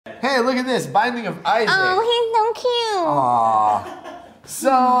look at this. Binding of Isaac. Oh, he's so cute. Aww.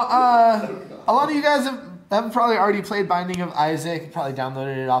 So, a lot of you guys have probably already played Binding of Isaac. Probably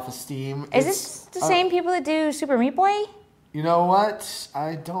downloaded it off of Steam. Is this the same people that do Super Meat Boy? You know what?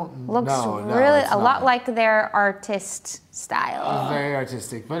 I don't know. Looks really a lot like their artist style. Very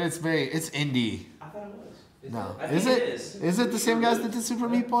artistic, but it's indie. I thought it was. No. Is it? Is it the same guys that did Super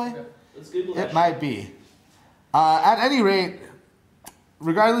Meat Boy? Let's Google that. It might be. At any rate,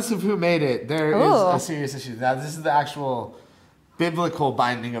 regardless of who made it, there is a serious issue. Now, this is the actual biblical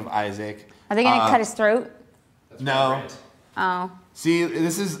Binding of Isaac. Are they going to cut his throat? No. Oh. See,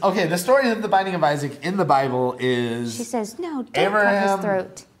 this is, okay, the story of the Binding of Isaac in the Bible is... She says, no, don't cut his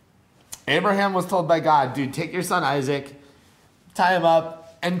throat. Abraham was told by God, dude, take your son Isaac, tie him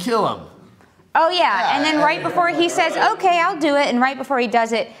up, and kill him. Oh, yeah. And then right before he says, okay, I'll do it, and right before he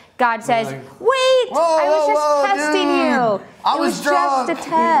does it, God says, wait, I was just testing you. I was drunk. Just a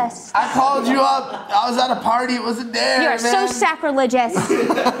test. I called you up. I was at a party. It wasn't there, You're so sacrilegious.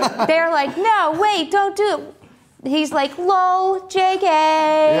 They're like, no, wait, don't do it. He's like, lol, JK.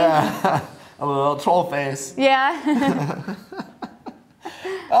 Yeah, a little troll face. Yeah.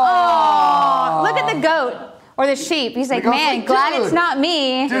 Oh, look at the goat or the sheep. He's like, man, glad it's not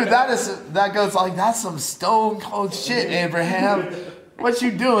me. Dude, that goat's like, that's some stone cold shit, Abraham. What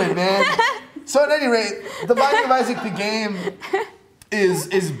you doing, man? So at any rate, the Binding of Isaac, the game,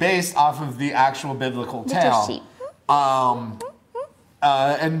 is based off of the actual biblical tale.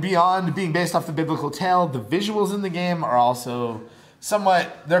 And beyond being based off the biblical tale, the visuals in the game are also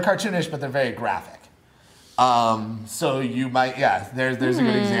somewhat, they're cartoonish, but they're very graphic. So you might, there's a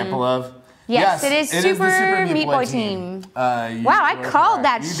good example of. Yes, it is the Super Meat Boy team. Wow, I called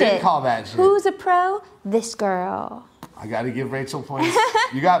that shit. You did call that shit. Who's a pro? This girl. I got to give Raychul points.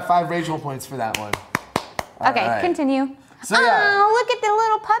 You got 5 Raychul points for that one. Okay, continue. So, yeah. Oh, look at the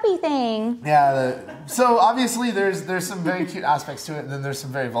little puppy thing. Yeah, so obviously there's some very cute aspects to it, and then there's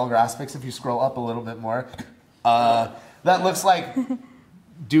some very vulgar aspects if you scroll up a little bit more. That looks like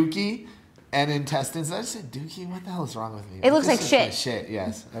Dookie and intestines. Did I say Dookie? What the hell is wrong with me? It looks like shit. Shit,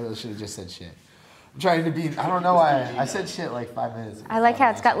 yes. I really should have just said shit. I'm trying to be, I don't know why. I said shit like 5 minutes ago. I like how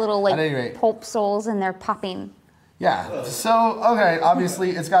it's got little like pulp soles and they're popping. Yeah, so, okay,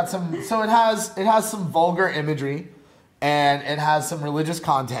 obviously it's got some, so it has some vulgar imagery. And it has some religious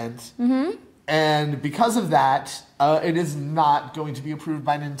content. And because of that, it is not going to be approved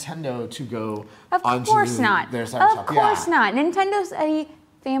by Nintendo to go onto their cybershop. Of course not. Nintendo's a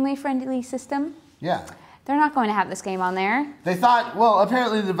family-friendly system. Yeah. They're not going to have this game on there. They thought, well,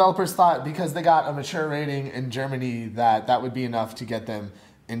 apparently the developers thought because they got a mature rating in Germany that would be enough to get them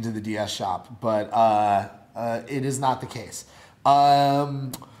into the DS shop. But it is not the case. A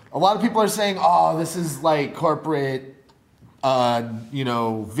lot of people are saying, oh, this is like corporate...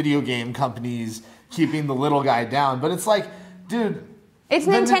 video game companies keeping the little guy down. But it's like, dude... It's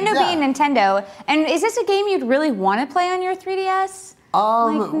Nintendo being Nintendo. And is this a game you'd really want to play on your 3DS?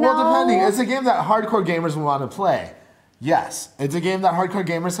 Well, depending. It's a game that hardcore gamers will want to play. Yes. It's a game that hardcore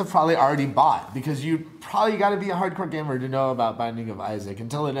gamers have probably already bought. Because you probably got to be a hardcore gamer to know about Binding of Isaac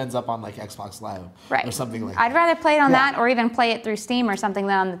until it ends up on like Xbox Live or something like that. I'd rather play it on that or even play it through Steam or something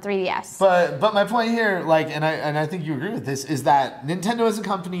than on the 3DS. But my point here, like, and I think you agree with this, is that Nintendo is a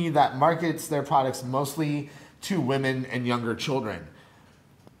company that markets their products mostly to women and younger children.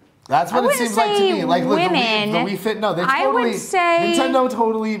 That's what it seems like to me. Like women. The Wii Fit. No, they totally. Nintendo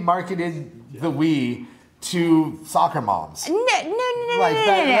totally marketed the Wii to soccer moms. No.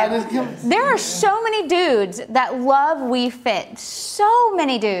 There are so many dudes that love Wii Fit. So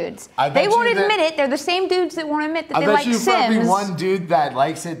many dudes. They won't admit it. They're the same dudes that won't admit that they like Sims. I bet you for every one dude that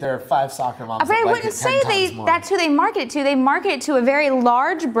likes it, there are 5 soccer moms that like it 10 times more. But I wouldn't say that's who they market it to. They market it to a very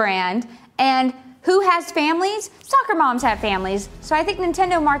large brand. And who has families? Soccer moms have families. So I think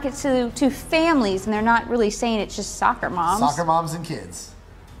Nintendo markets to families, and they're not really saying it's just soccer moms. Soccer moms and kids.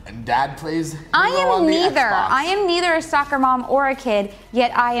 And dad plays I am neither. Xbox. I am neither a soccer mom or a kid,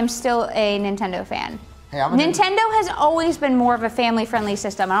 yet I am still a Nintendo fan. Hey, Nintendo has always been more of a family-friendly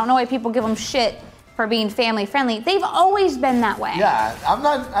system. I don't know why people give them shit for being family-friendly. They've always been that way. Yeah,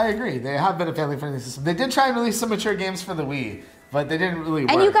 I agree. They have been a family-friendly system. They did try and release some mature games for the Wii, but they didn't really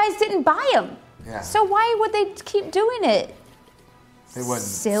work. And you guys didn't buy them. Yeah. So why would they keep doing it? They wouldn't.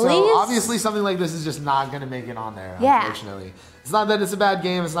 Sillies? So obviously something like this is just not going to make it on there, unfortunately. It's not that it's a bad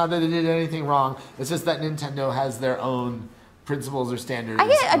game. It's not that they did anything wrong. It's just that Nintendo has their own principles or standards.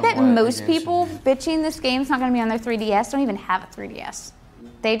 I bet most people bitching this game's not going to be on their 3DS don't even have a 3DS.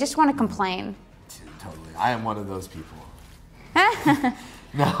 They just want to complain. Totally. I am one of those people.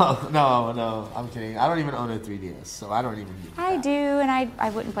 No, I'm kidding. I don't even own a 3DS, so I don't even use I do, and I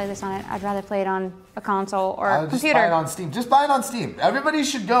wouldn't play this on it. I'd rather play it on a console or a computer. Just buy it on Steam. Just buy it on Steam. Everybody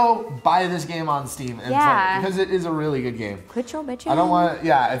should go buy this game on Steam and play it, because it is a really good game. Quit your bitching. I don't want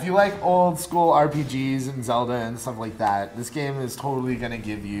to, if you like old school RPGs and Zelda and stuff like that, this game is totally going to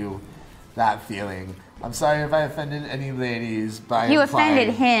give you that feeling. I'm sorry if I offended any ladies by You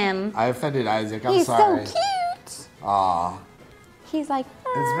offended him. I offended Isaac. I'm He's sorry. He's so cute. Aw. He's like,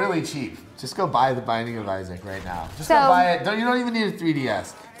 It's really cheap. Just go buy The Binding of Isaac right now. Just go buy it. You don't even need a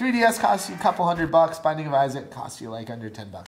 3DS. 3DS costs you a couple $100. Binding of Isaac costs you like under $10.